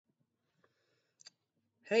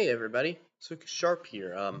Hey everybody, it's Lucas Sharp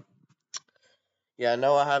here. Yeah, I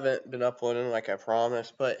know I haven't been uploading like I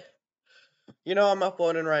promised, but I'm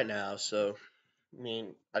uploading right now, so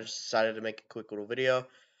I just decided to make a quick little video.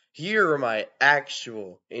 Here are my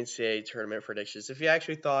actual NCAA tournament predictions. If you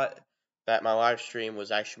actually thought that my live stream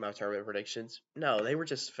was actually my tournament predictions, no, they were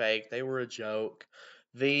just fake. They were a joke.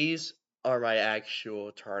 These are my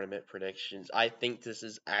actual tournament predictions. I think this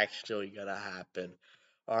is actually gonna happen.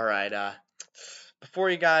 All right,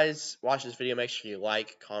 before you guys watch this video, make sure you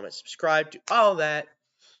like, comment, subscribe, do all that.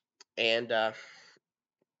 And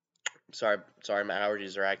sorry, my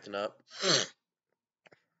allergies are acting up.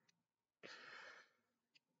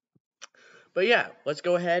 But yeah, let's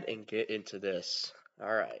go ahead and get into this.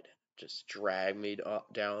 All right, just drag me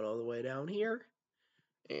down all the way down here,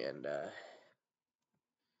 and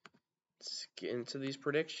let's get into these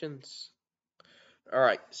predictions. All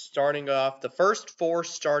right, starting off, the first four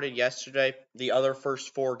started yesterday. The other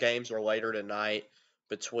first four games are later tonight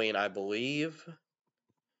between, I believe,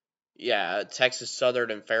 Texas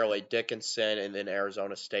Southern and Fairleigh Dickinson, and then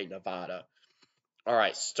Arizona State, Nevada. All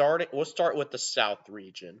right, we'll start with the South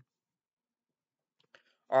region.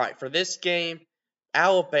 All right, for this game,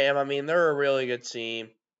 Alabama, they're a really good team,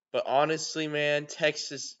 but honestly, man,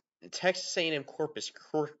 Texas A&M Corpus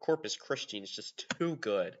Christi is just too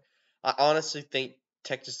good. I honestly think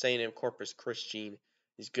Texas A&M Corpus Christi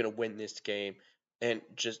is gonna win this game and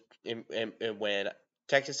win.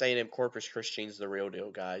 Texas A&M Corpus Christi is the real deal,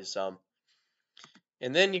 guys.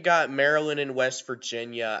 And then you got Maryland and West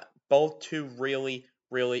Virginia, both two really,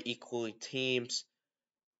 really equally teams.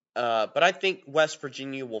 But I think West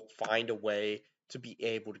Virginia will find a way to be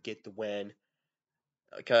able to get the win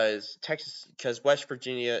because West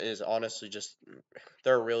Virginia is honestly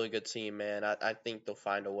they're a really good team, man. I think they'll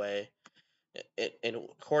find a way. And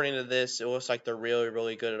according to this, it looks like they're really,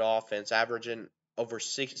 really good at offense, averaging over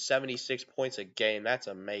 76 points a game. That's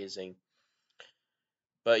amazing.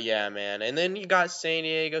 But yeah, man. And then you got San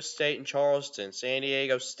Diego State and Charleston. San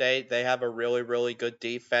Diego State, they have a really, really good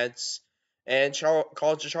defense. And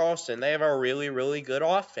College of Charleston, they have a really, really good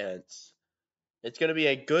offense. It's going to be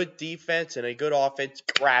a good defense and a good offense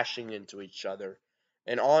crashing into each other.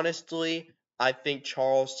 And honestly, I think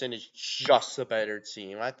Charleston is just a better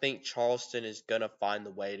team. I think Charleston is going to find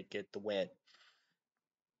the way to get the win.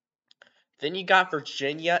 Then you got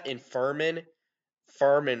Virginia and Furman.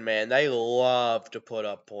 Furman, man, they love to put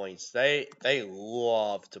up points. They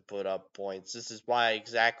love to put up points. This is why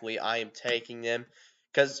exactly I am taking them.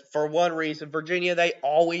 Because for one reason, Virginia, they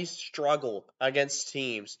always struggle against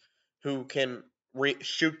teams who can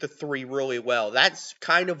shoot the three really well. That's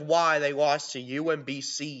kind of why they lost to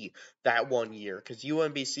UMBC that one year. Because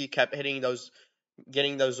UMBC kept getting those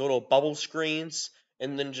little bubble screens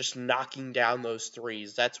and then just knocking down those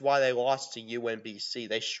threes. That's why they lost to UMBC.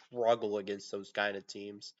 They struggle against those kind of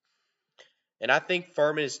teams. And I think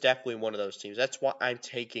Furman is definitely one of those teams. That's why I'm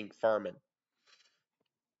taking Furman.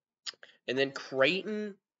 And then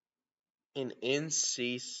Creighton and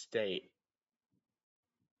NC State.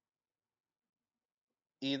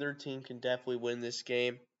 Either team can definitely win this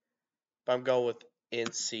game, but I'm going with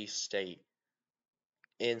NC State.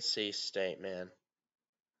 NC State, man.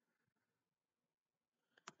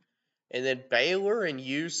 And then Baylor and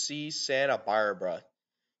UC Santa Barbara.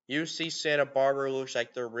 UC Santa Barbara looks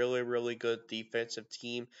like they're really, really good defensive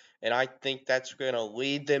team, and I think that's going to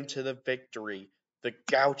lead them to the victory. The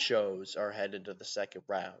Gauchos are headed to the second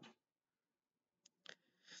round.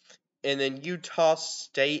 And then Utah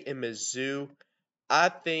State and Mizzou. I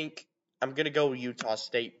think I'm going to go with Utah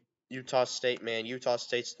State. Utah State, man. Utah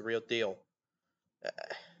State's the real deal.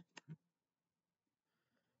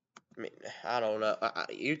 I don't know.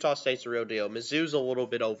 Utah State's the real deal. Mizzou's a little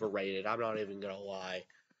bit overrated. I'm not even going to lie.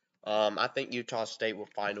 I think Utah State will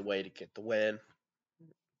find a way to get the win.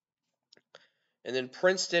 And then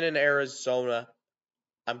Princeton and Arizona.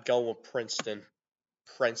 I'm going with Princeton.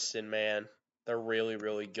 Princeton, man. They're really,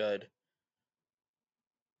 really good.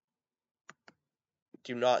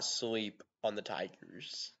 Do not sleep on the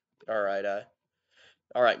Tigers. All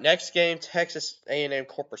right. Next game, Texas A&M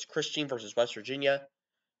Corpus Christi versus West Virginia.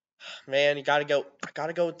 Man, I gotta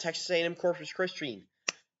go with Texas A&M Corpus Christi.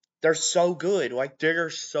 They're so good. Like, they're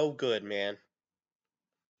so good, man.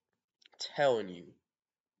 I'm telling you.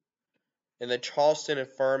 And then Charleston and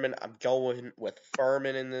Furman. I'm going with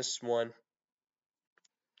Furman in this one.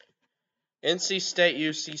 NC State,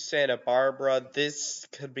 UC Santa Barbara. This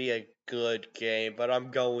could be a good game, but I'm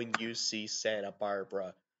going UC Santa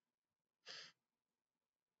Barbara.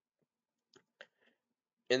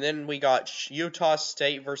 And then we got Utah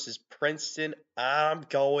State versus Princeton. I'm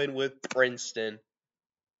going with Princeton.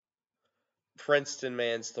 Princeton,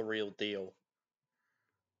 man's the real deal.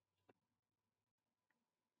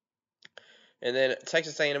 And then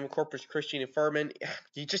Texas A&M, Corpus Christi, and Furman.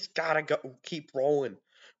 You just gotta keep rolling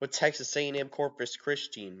with Texas A&M, Corpus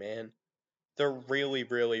Christi, man. They're really,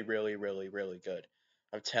 really, really, really, really good.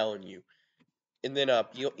 I'm telling you. And then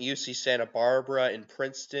UC Santa Barbara and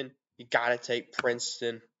Princeton. You gotta take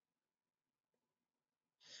Princeton.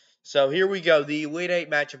 So here we go. The Elite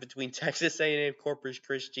Eight matchup between Texas A&M, Corpus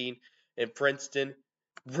Christi, and Princeton.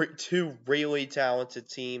 Two really talented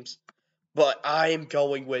teams. But I am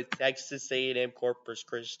going with Texas A&M, Corpus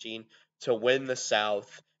Christi to win the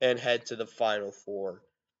South and head to the Final Four.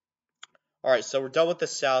 All right, so we're done with the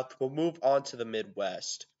South. We'll move on to the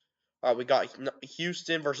Midwest. All right, we got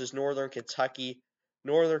Houston versus Northern Kentucky.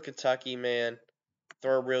 Northern Kentucky, man,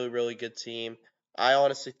 they're a really, really good team. I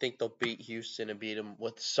honestly think they'll beat Houston and beat them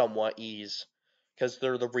with somewhat ease because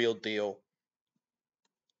they're the real deal.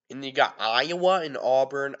 And you got Iowa and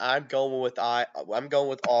Auburn. I'm going with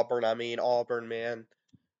Auburn. I mean Auburn, man.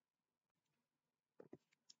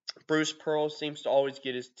 Bruce Pearl seems to always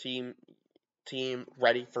get his team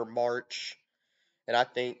ready for March, and I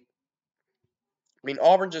mean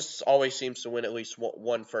Auburn just always seems to win at least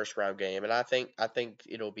one first round game, and I think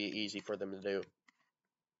it'll be easy for them to do.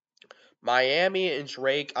 Miami and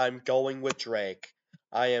Drake, I'm going with Drake.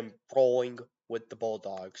 I am rolling with the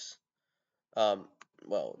Bulldogs.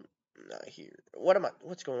 Well, not here.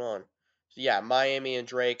 What's going on? So yeah, Miami and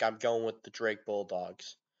Drake, I'm going with the Drake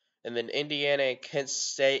Bulldogs. And then Indiana and Kent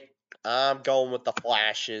State, I'm going with the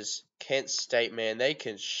Flashes. Kent State, man, they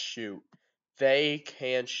can shoot. They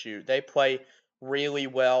can shoot. They play really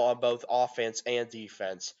well on both offense and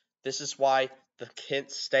defense. This is why the Kent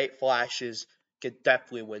State Flashes could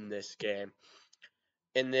definitely win this game.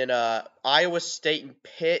 And then Iowa State and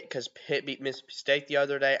Pitt, because Pitt beat Mississippi State the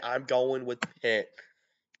other day. I'm going with Pitt.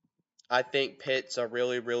 I think Pitt's a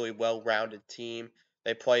really, really well-rounded team.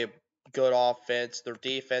 They play a good offense. Their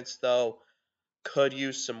defense, though, could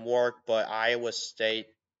use some work, but Iowa State,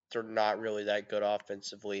 they're not really that good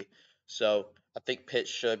offensively. So I think Pitt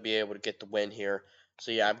should be able to get the win here.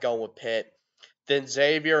 So yeah, I'm going with Pitt. Then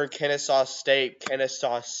Xavier and Kennesaw State.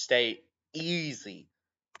 Kennesaw State, easy.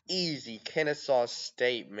 Kennesaw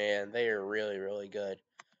State, man, they are really, really good.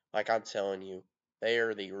 Like I'm telling you, they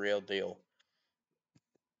are the real deal.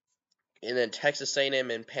 And then Texas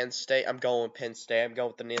A&M and Penn State. I'm going with Penn State. I'm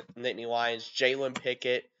going with the Nittany Lions. Jalen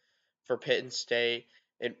Pickett for Penn State,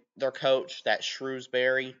 and their coach, that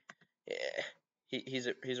Shrewsbury. Yeah, he's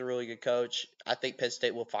a really good coach. I think Penn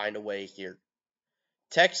State will find a way here.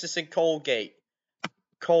 Texas and Colgate.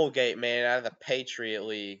 Colgate, man, out of the Patriot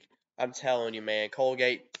League. I'm telling you, man,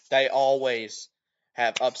 Colgate, they always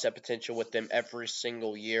have upset potential with them every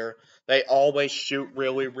single year. They always shoot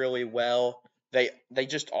really, really well. They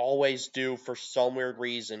just always do for some weird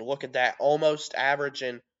reason. Look at that, almost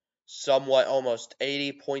averaging almost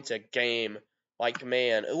 80 points a game. Like,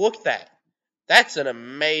 man, look at that. That's an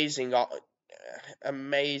amazing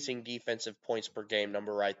defensive points per game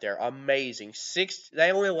number right there. Amazing.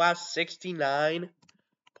 They only allow 69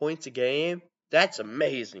 points a game. That's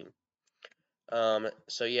amazing.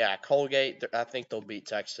 So yeah, Colgate, I think they'll beat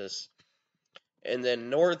Texas. And then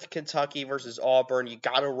North Kentucky versus Auburn, you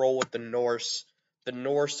gotta roll with the Norse. The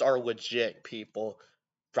Norse are legit, people.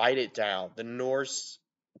 Write it down. The Norse,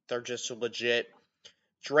 they're just legit.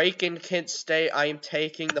 Drake and Kent State, I am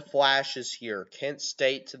taking the Flashes here. Kent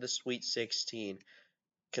State to the Sweet 16.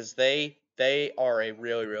 Because they are a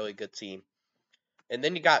really, really good team. And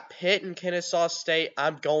then you got Pitt and Kennesaw State.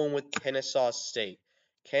 I'm going with Kennesaw State.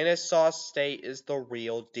 Kennesaw State is the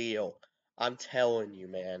real deal. I'm telling you,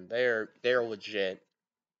 man. They're legit.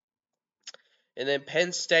 And then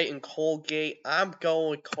Penn State and Colgate. I'm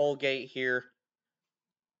going with Colgate here.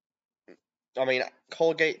 I mean,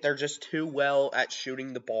 Colgate, they're just too well at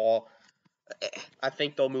shooting the ball. I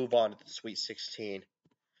think they'll move on to the Sweet 16.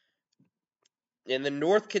 And then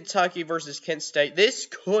North Kentucky versus Kent State. This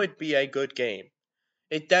could be a good game.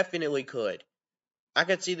 It definitely could. I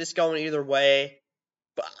could see this going either way.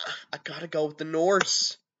 But I gotta go with the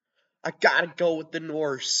Norse. I gotta go with the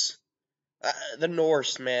Norse. The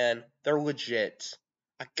Norse, man. They're legit.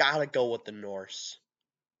 I gotta go with the Norse.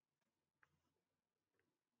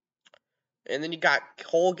 And then you got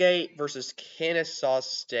Colgate versus Kennesaw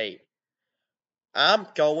State. I'm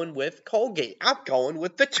going with Colgate. I'm going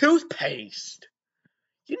with the toothpaste.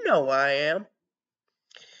 You know I am.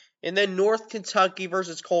 And then North Kentucky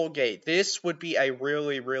versus Colgate. This would be a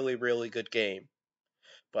really, really, really good game.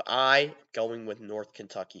 But I'm going with North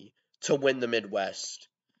Kentucky to win the Midwest.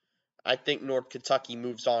 I think North Kentucky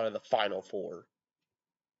moves on to the Final Four.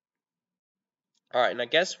 All right, and I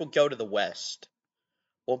guess we'll go to the West.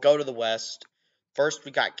 We'll go to the West. First,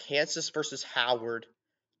 we got Kansas versus Howard.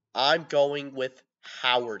 I'm going with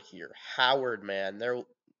Howard here. Howard, man,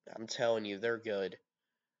 I'm telling you, they're good.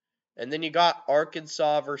 And then you got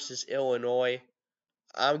Arkansas versus Illinois.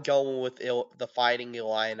 I'm going with the Fighting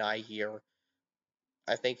Illini here.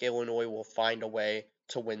 I think Illinois will find a way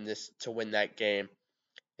to win that game.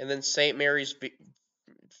 And then St. Mary's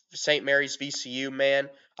VCU, man.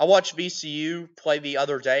 I watched VCU play the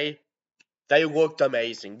other day. They looked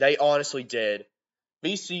amazing. They honestly did.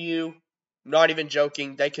 VCU, not even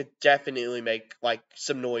joking, they could definitely make like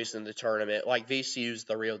some noise in the tournament. Like VCU's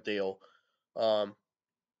the real deal.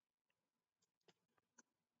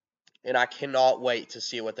 And I cannot wait to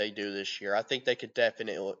see what they do this year. I think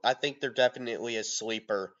they're definitely a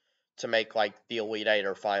sleeper to make like the Elite Eight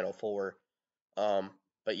or Final Four.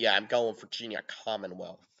 But yeah, I'm going Virginia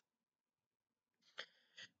Commonwealth.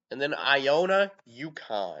 And then Iona,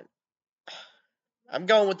 UConn. I'm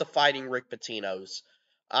going with the Fighting Rick Pitino's.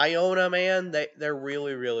 Iona, man, they're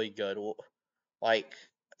really, really good. Like,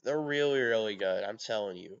 they're really, really good. I'm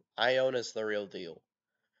telling you. Iona's the real deal.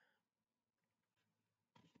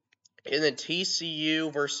 And then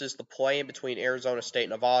TCU versus the play-in between Arizona State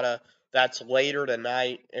and Nevada. That's later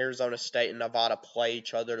tonight. Arizona State and Nevada play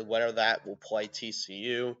each other. The winner of that will play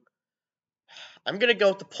TCU. I'm going to go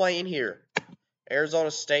with the play-in here.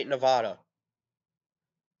 Arizona State, Nevada.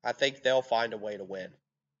 I think they'll find a way to win.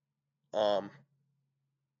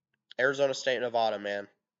 Arizona State, Nevada, man.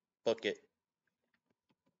 Book it.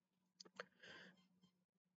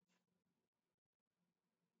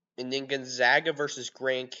 And then Gonzaga versus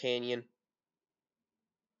Grand Canyon.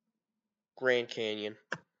 Grand Canyon.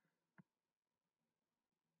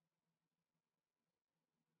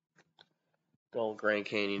 Going Grand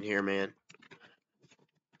Canyon here, man.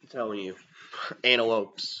 I'm telling you.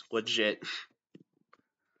 Antelopes. Legit.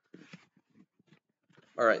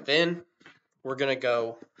 Alright, then we're going to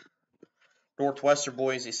go Northwestern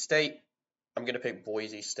Boise State. I'm going to pick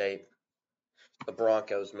Boise State. The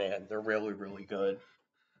Broncos, man, they're really, really good.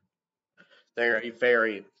 They're a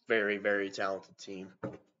very, very, very talented team.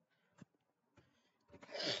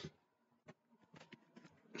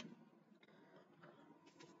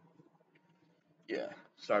 Yeah,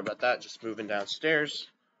 sorry about that. Just moving downstairs.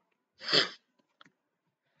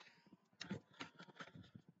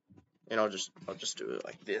 And I'll just do it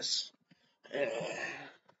like this.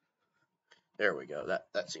 There we go.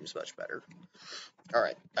 That seems much better. All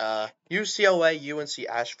right. UCLA, UNC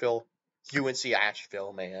Asheville. UNC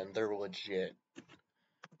Asheville, man, they're legit.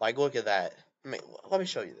 Like, look at that. I mean, let me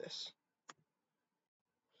show you this.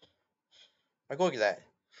 Like, look at that.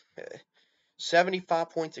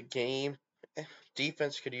 75 points a game.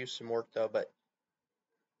 Defense could use some work, though, but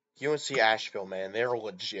UNC Asheville, man, they're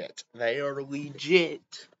legit. They are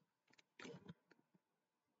legit.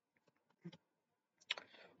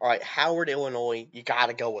 All right, Howard, Illinois. You got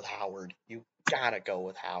to go with Howard. You got to go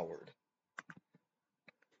with Howard.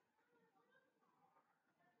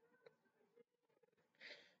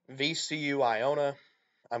 VCU, Iona.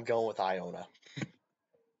 I'm going with Iona.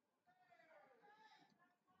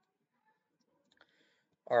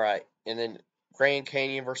 All right, and then Grand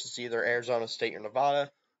Canyon versus either Arizona State or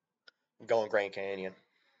Nevada. I'm going Grand Canyon.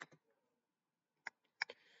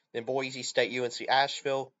 Then Boise State, UNC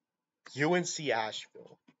Asheville. UNC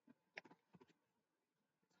Asheville.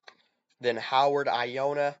 Then Howard,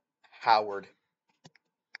 Iona. Howard.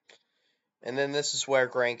 And then this is where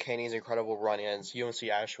Grand Canyon's incredible run ends. UNC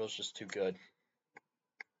Asheville's just too good.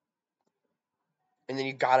 And then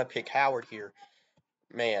you got to pick Howard here.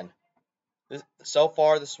 Man, so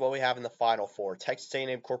far, this is what we have in the Final Four. Texas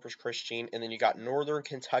A&M, Corpus Christi, and then you got Northern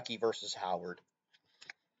Kentucky versus Howard.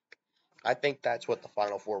 I think that's what the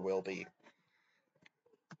Final Four will be.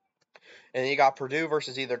 And then you got Purdue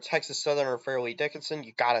versus either Texas Southern or Fairleigh Dickinson.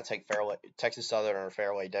 You got to take Texas Southern or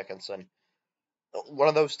Fairleigh Dickinson. One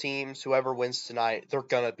of those teams, whoever wins tonight, they're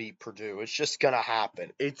going to beat Purdue. It's just going to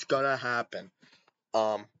happen. It's going to happen.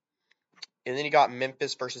 And then you got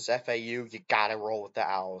Memphis versus FAU. You got to roll with the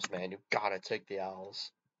Owls, man. You got to take the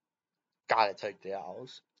Owls. Got to take the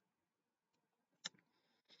Owls.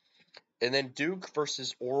 And then Duke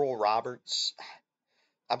versus Oral Roberts.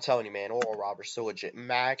 I'm telling you, man, Oral Roberts so legit.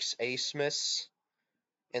 Max Abmas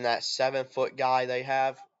and that 7-foot guy they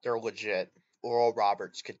have, they're legit. Oral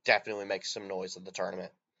Roberts could definitely make some noise in the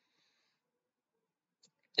tournament.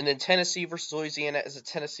 And then Tennessee versus Louisiana. As a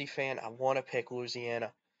Tennessee fan, I want to pick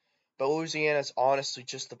Louisiana. But Louisiana's honestly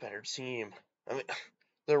just the better team. I mean,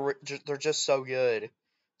 they're just so good.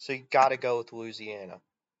 So you got to go with Louisiana.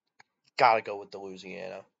 Got to go with the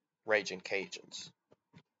Louisiana Raging Cajuns.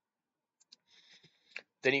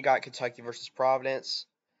 Then you got Kentucky versus Providence.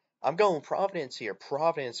 I'm going Providence here.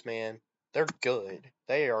 Providence, man, they're good.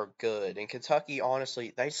 They are good. And Kentucky,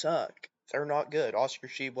 honestly, they suck. They're not good. Oscar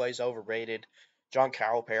Tshiebwe's overrated. John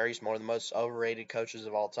Calipari's one of the most overrated coaches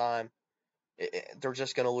of all time. They're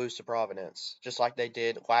just going to lose to Providence, just like they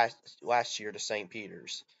did last year to St.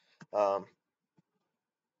 Peter's. Um,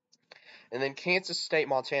 and then Kansas State,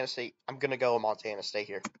 Montana State. I'm going to go with Montana State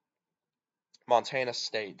here. Montana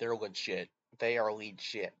State, they're legit. They are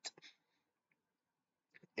legit.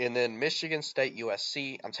 And then Michigan State,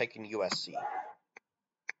 USC. I'm taking USC.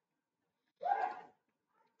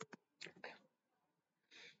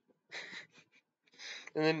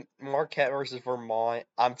 And then Marquette versus Vermont.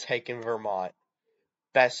 I'm taking Vermont.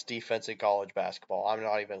 Best defense in college basketball. I'm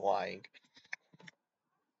not even lying.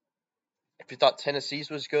 If you thought Tennessee's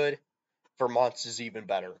was good, Vermont's is even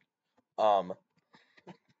better.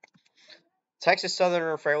 Texas Southern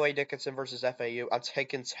or Fairleigh Dickinson versus FAU. I'm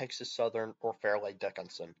taking Texas Southern or Fairleigh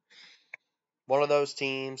Dickinson. One of those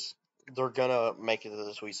teams, they're gonna make it to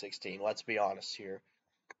the Sweet 16. Let's be honest here.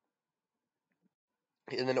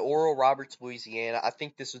 And then Oral Roberts, Louisiana. I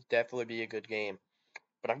think this would definitely be a good game.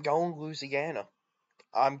 But I'm going Louisiana.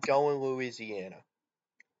 I'm going Louisiana.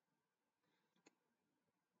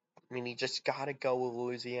 I mean, you just gotta go with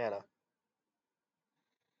Louisiana.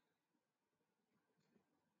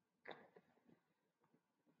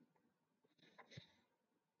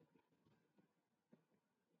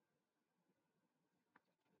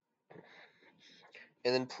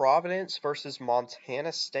 And then Providence versus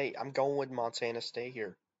Montana State. I'm going with Montana State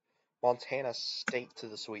here. Montana State to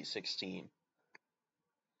the Sweet 16.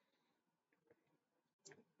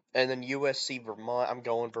 And then USC Vermont. I'm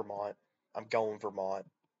going Vermont. I'm going Vermont.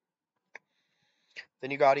 Then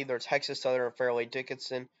you got either Texas Southern or Fairleigh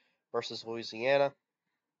Dickinson versus Louisiana.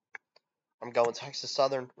 I'm going Texas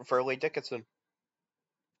Southern or Fairleigh Dickinson.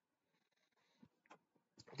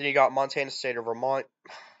 Then you got Montana State or Vermont.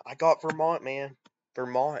 I got Vermont, man.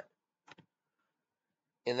 Vermont.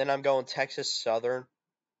 And then I'm going Texas Southern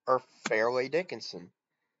or Fairleigh Dickinson.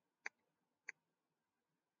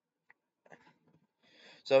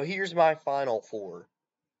 So here's my final four.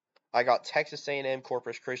 I got Texas A&M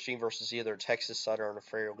Corpus Christi versus either Texas Southern or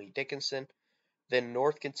Fairleigh Dickinson. Then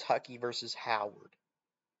North Kentucky versus Howard.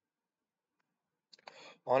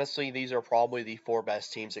 Honestly, these are probably the four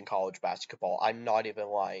best teams in college basketball. I'm not even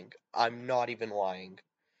lying. I'm not even lying.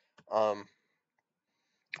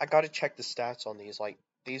 I gotta check the stats on these. Like,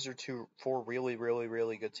 these are four really, really,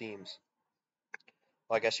 really good teams.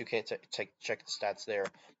 Well, I guess you can't check the stats there,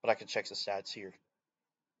 but I can check the stats here.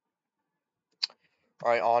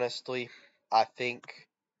 Alright, honestly, I think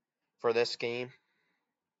for this game,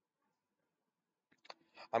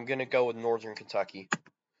 I'm gonna go with Northern Kentucky.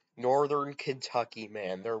 Northern Kentucky,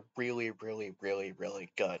 man, they're really, really, really, really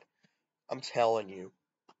good. I'm telling you.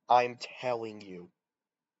 I'm telling you.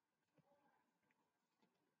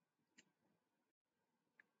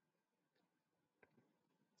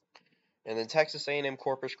 And then Texas A&M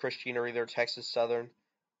Corpus Christi are either Texas Southern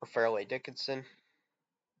or Fairleigh Dickinson.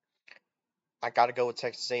 I gotta go with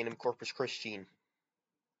Texas A&M Corpus Christi.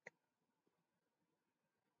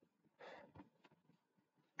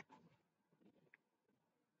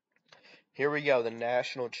 Here we go, the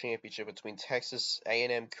national championship between Texas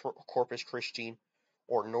A&M Corpus Christi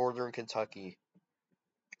or Northern Kentucky.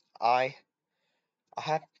 I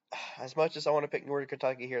have, as much as I want to pick Northern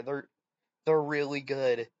Kentucky here, they're really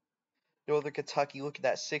good. Northern Kentucky, look at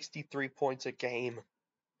that, 63 points a game.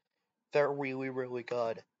 They're really, really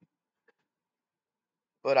good.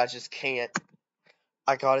 But I just can't.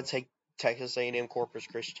 I gotta take Texas A&M Corpus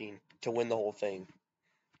Christi to win the whole thing.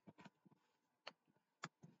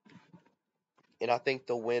 And I think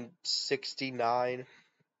they'll win 69-68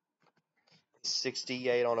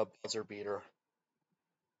 on a buzzer beater.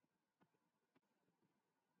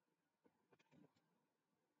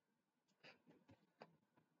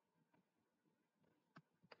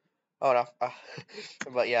 Oh, no,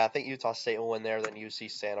 but yeah, I think Utah State will win there, then UC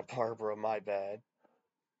Santa Barbara. My bad.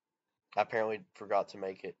 I apparently forgot to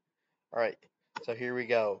make it. All right, so here we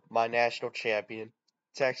go. My national champion,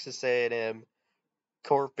 Texas A&M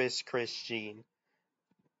Corpus Christi.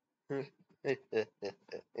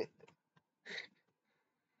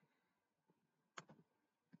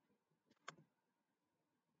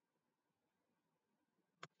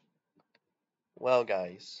 Well,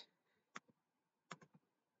 guys,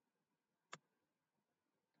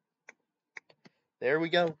 there we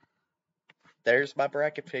go. There's my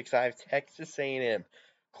bracket picks. I have Texas A&M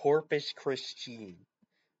Corpus Christi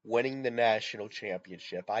winning the national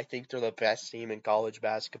championship. I think they're the best team in college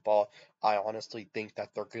basketball. I honestly think that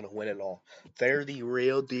they're going to win it all. They're the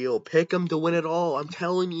real deal. Pick them to win it all. I'm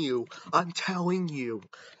telling you. I'm telling you.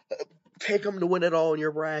 Pick them to win it all in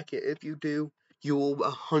your bracket. If you do, you will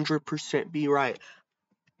 100% be right.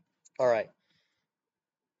 All right.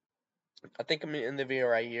 I think I'm going to end the video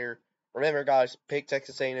right here. Remember, guys, pick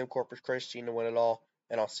Texas A&M Corpus Christi to win it all,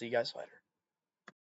 and I'll see you guys later.